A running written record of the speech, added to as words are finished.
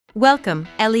Welcome,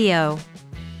 LEO.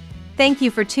 Thank you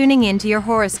for tuning in to your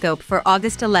horoscope for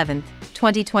August 11th,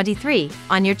 2023,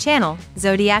 on your channel,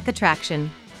 Zodiac Attraction.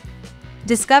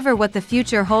 Discover what the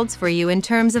future holds for you in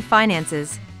terms of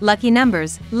finances, lucky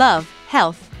numbers, love,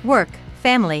 health, work,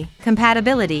 family,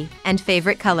 compatibility, and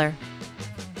favorite color.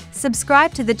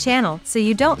 Subscribe to the channel so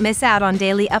you don't miss out on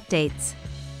daily updates.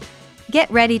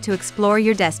 Get ready to explore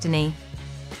your destiny.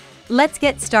 Let's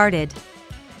get started.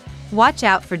 Watch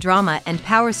out for drama and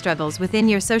power struggles within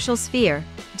your social sphere,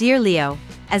 dear Leo,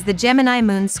 as the Gemini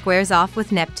moon squares off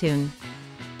with Neptune.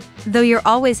 Though you're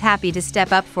always happy to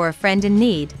step up for a friend in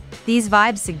need, these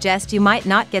vibes suggest you might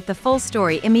not get the full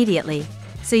story immediately,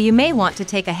 so you may want to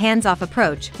take a hands-off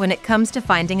approach when it comes to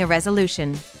finding a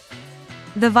resolution.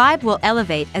 The vibe will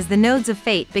elevate as the nodes of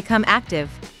fate become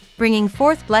active, bringing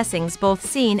forth blessings both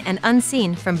seen and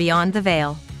unseen from beyond the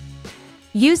veil.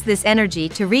 Use this energy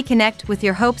to reconnect with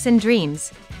your hopes and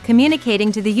dreams,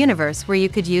 communicating to the universe where you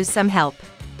could use some help.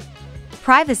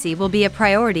 Privacy will be a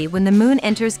priority when the moon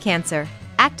enters Cancer,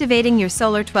 activating your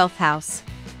solar 12th house.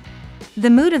 The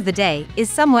mood of the day is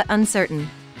somewhat uncertain.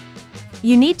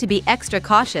 You need to be extra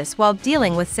cautious while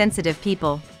dealing with sensitive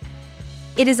people.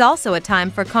 It is also a time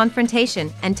for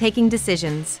confrontation and taking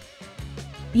decisions.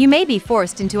 You may be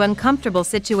forced into uncomfortable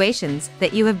situations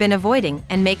that you have been avoiding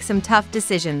and make some tough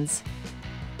decisions.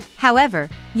 However,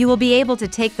 you will be able to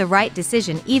take the right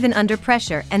decision even under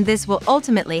pressure, and this will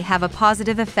ultimately have a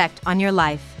positive effect on your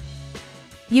life.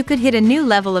 You could hit a new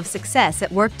level of success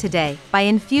at work today by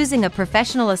infusing a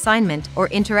professional assignment or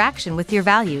interaction with your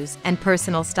values and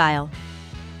personal style.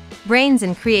 Brains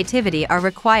and creativity are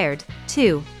required,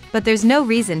 too, but there's no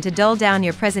reason to dull down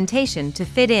your presentation to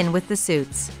fit in with the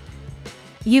suits.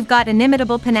 You've got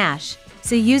inimitable panache,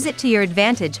 so use it to your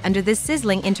advantage under this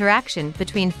sizzling interaction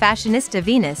between fashionista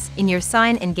Venus in your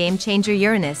sign and game-changer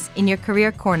Uranus in your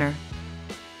career corner.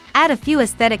 Add a few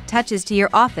aesthetic touches to your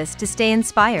office to stay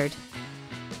inspired.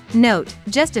 Note,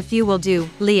 just a few will do,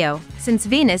 Leo, since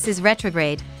Venus is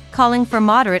retrograde, calling for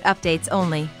moderate updates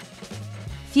only.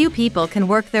 Few people can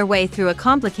work their way through a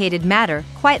complicated matter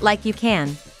quite like you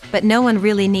can, but no one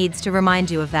really needs to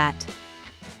remind you of that.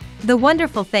 The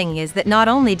wonderful thing is that not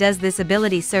only does this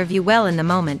ability serve you well in the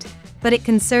moment, but it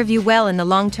can serve you well in the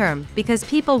long term, because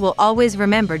people will always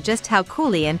remember just how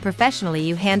coolly and professionally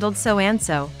you handled so and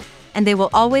so, and they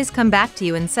will always come back to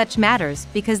you in such matters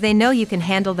because they know you can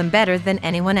handle them better than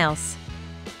anyone else.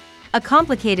 A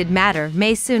complicated matter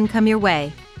may soon come your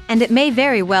way, and it may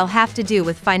very well have to do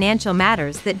with financial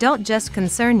matters that don't just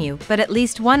concern you but at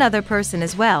least one other person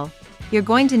as well. You're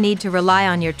going to need to rely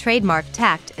on your trademark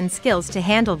tact and skills to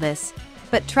handle this,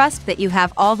 but trust that you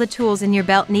have all the tools in your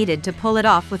belt needed to pull it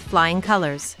off with flying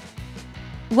colors.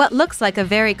 What looks like a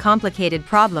very complicated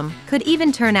problem could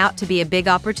even turn out to be a big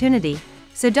opportunity,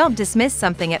 so don't dismiss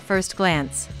something at first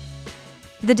glance.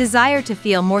 The desire to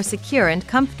feel more secure and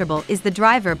comfortable is the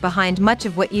driver behind much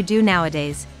of what you do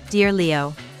nowadays, dear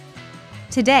Leo.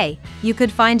 Today, you could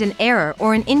find an error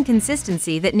or an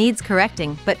inconsistency that needs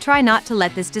correcting, but try not to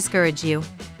let this discourage you.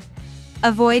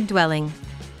 Avoid dwelling.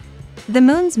 The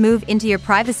moon's move into your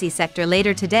privacy sector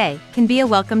later today can be a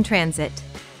welcome transit.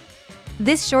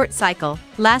 This short cycle,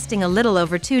 lasting a little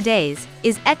over 2 days,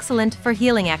 is excellent for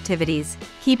healing activities,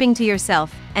 keeping to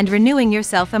yourself, and renewing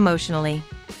yourself emotionally.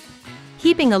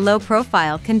 Keeping a low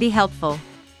profile can be helpful.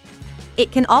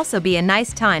 It can also be a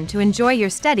nice time to enjoy your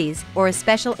studies or a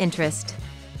special interest.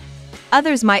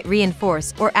 Others might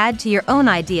reinforce or add to your own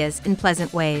ideas in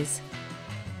pleasant ways.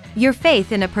 Your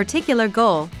faith in a particular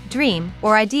goal, dream,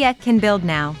 or idea can build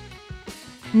now.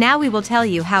 Now we will tell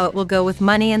you how it will go with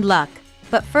money and luck,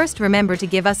 but first remember to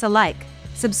give us a like,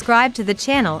 subscribe to the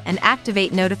channel and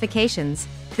activate notifications.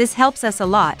 This helps us a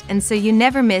lot and so you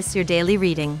never miss your daily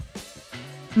reading.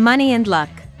 Money and luck.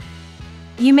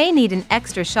 You may need an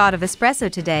extra shot of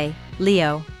espresso today,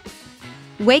 Leo.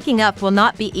 Waking up will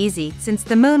not be easy since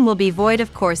the moon will be void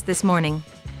of course this morning.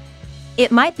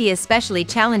 It might be especially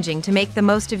challenging to make the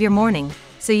most of your morning,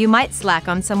 so you might slack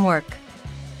on some work.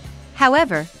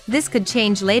 However, this could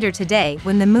change later today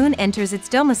when the moon enters its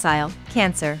domicile,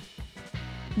 Cancer.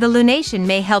 The lunation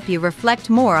may help you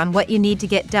reflect more on what you need to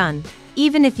get done,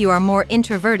 even if you are more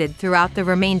introverted throughout the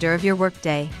remainder of your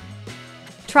workday.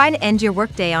 Try to end your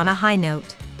workday on a high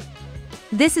note.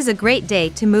 This is a great day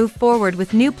to move forward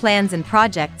with new plans and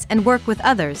projects and work with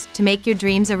others to make your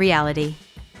dreams a reality.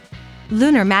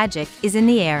 Lunar magic is in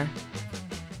the air.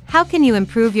 How can you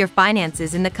improve your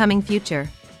finances in the coming future?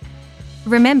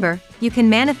 Remember, you can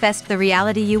manifest the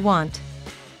reality you want.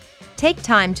 Take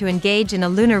time to engage in a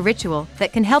lunar ritual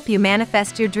that can help you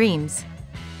manifest your dreams.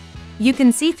 You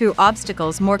can see through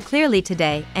obstacles more clearly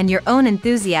today, and your own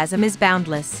enthusiasm is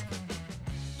boundless.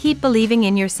 Keep believing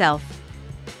in yourself.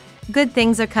 Good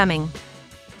things are coming.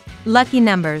 Lucky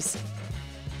numbers.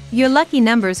 Your lucky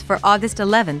numbers for August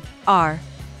 11th are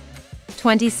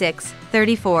 26,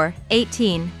 34,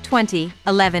 18, 20,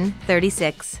 11,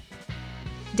 36.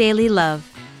 Daily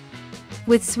love.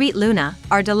 With sweet Luna,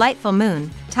 our delightful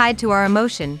moon, tied to our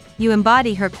emotion, you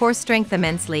embody her core strength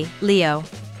immensely, Leo.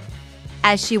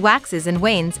 As she waxes and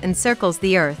wanes and circles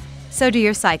the earth, so do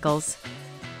your cycles.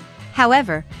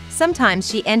 However, sometimes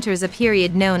she enters a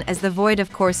period known as the void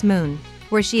of course moon,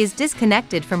 where she is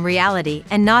disconnected from reality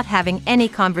and not having any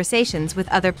conversations with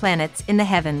other planets in the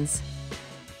heavens.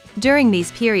 During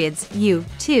these periods, you,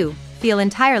 too, feel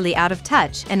entirely out of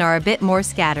touch and are a bit more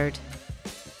scattered.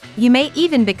 You may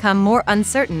even become more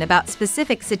uncertain about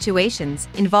specific situations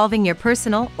involving your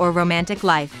personal or romantic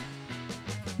life.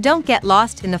 Don't get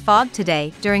lost in the fog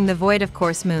today during the void of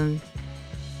course moon.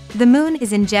 The moon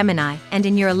is in Gemini and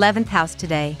in your 11th house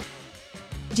today.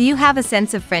 Do you have a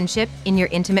sense of friendship in your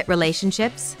intimate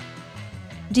relationships?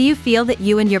 Do you feel that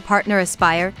you and your partner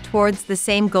aspire towards the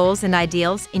same goals and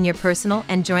ideals in your personal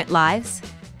and joint lives?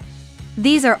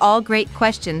 These are all great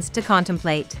questions to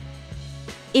contemplate.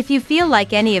 If you feel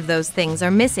like any of those things are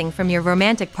missing from your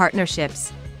romantic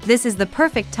partnerships, this is the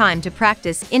perfect time to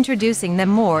practice introducing them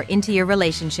more into your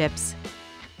relationships.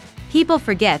 People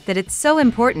forget that it's so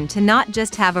important to not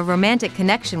just have a romantic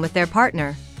connection with their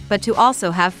partner, but to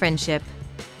also have friendship.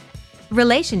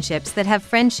 Relationships that have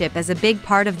friendship as a big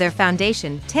part of their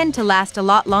foundation tend to last a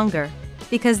lot longer,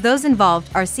 because those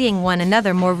involved are seeing one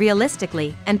another more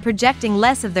realistically and projecting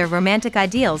less of their romantic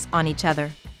ideals on each other.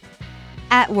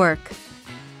 At work.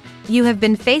 You have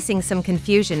been facing some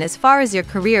confusion as far as your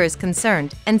career is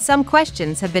concerned, and some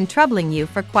questions have been troubling you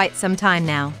for quite some time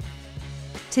now.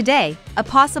 Today, a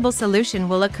possible solution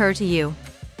will occur to you.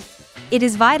 It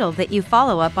is vital that you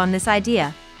follow up on this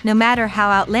idea, no matter how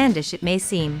outlandish it may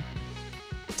seem.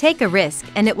 Take a risk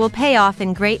and it will pay off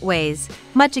in great ways,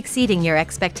 much exceeding your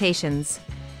expectations.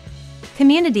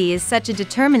 Community is such a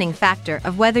determining factor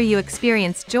of whether you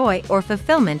experience joy or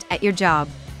fulfillment at your job.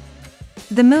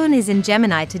 The moon is in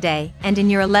Gemini today and in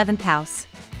your 11th house.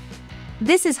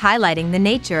 This is highlighting the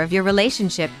nature of your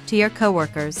relationship to your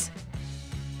coworkers.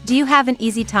 Do you have an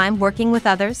easy time working with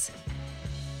others?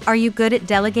 Are you good at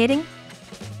delegating?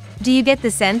 Do you get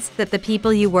the sense that the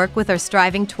people you work with are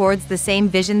striving towards the same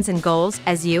visions and goals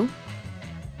as you?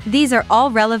 These are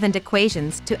all relevant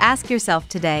equations to ask yourself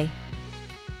today.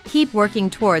 Keep working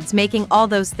towards making all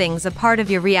those things a part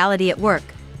of your reality at work,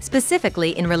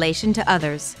 specifically in relation to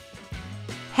others.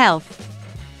 Health.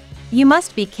 You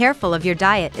must be careful of your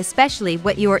diet, especially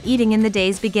what you are eating in the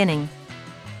day's beginning.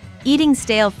 Eating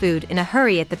stale food in a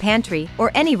hurry at the pantry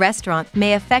or any restaurant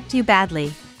may affect you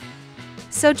badly.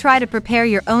 So try to prepare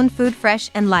your own food fresh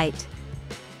and light.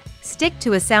 Stick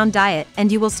to a sound diet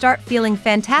and you will start feeling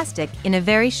fantastic in a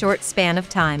very short span of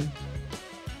time.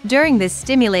 During this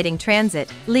stimulating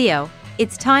transit, Leo,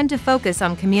 it's time to focus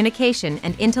on communication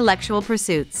and intellectual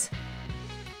pursuits.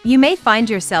 You may find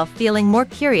yourself feeling more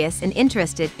curious and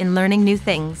interested in learning new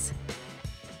things.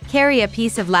 Carry a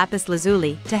piece of lapis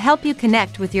lazuli to help you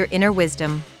connect with your inner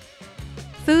wisdom.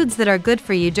 Foods that are good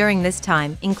for you during this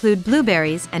time include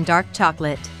blueberries and dark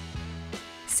chocolate.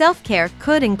 Self-care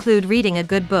could include reading a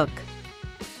good book.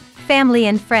 Family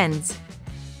and friends.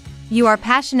 You are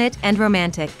passionate and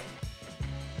romantic.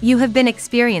 You have been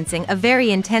experiencing a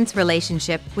very intense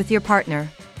relationship with your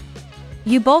partner.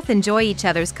 You both enjoy each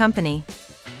other's company.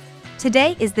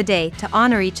 Today is the day to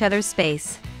honor each other's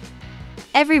space.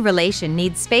 Every relation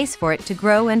needs space for it to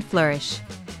grow and flourish.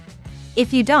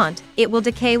 If you don't, it will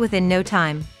decay within no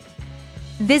time.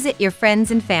 Visit your friends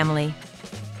and family.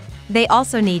 They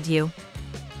also need you.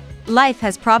 Life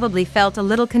has probably felt a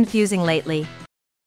little confusing lately,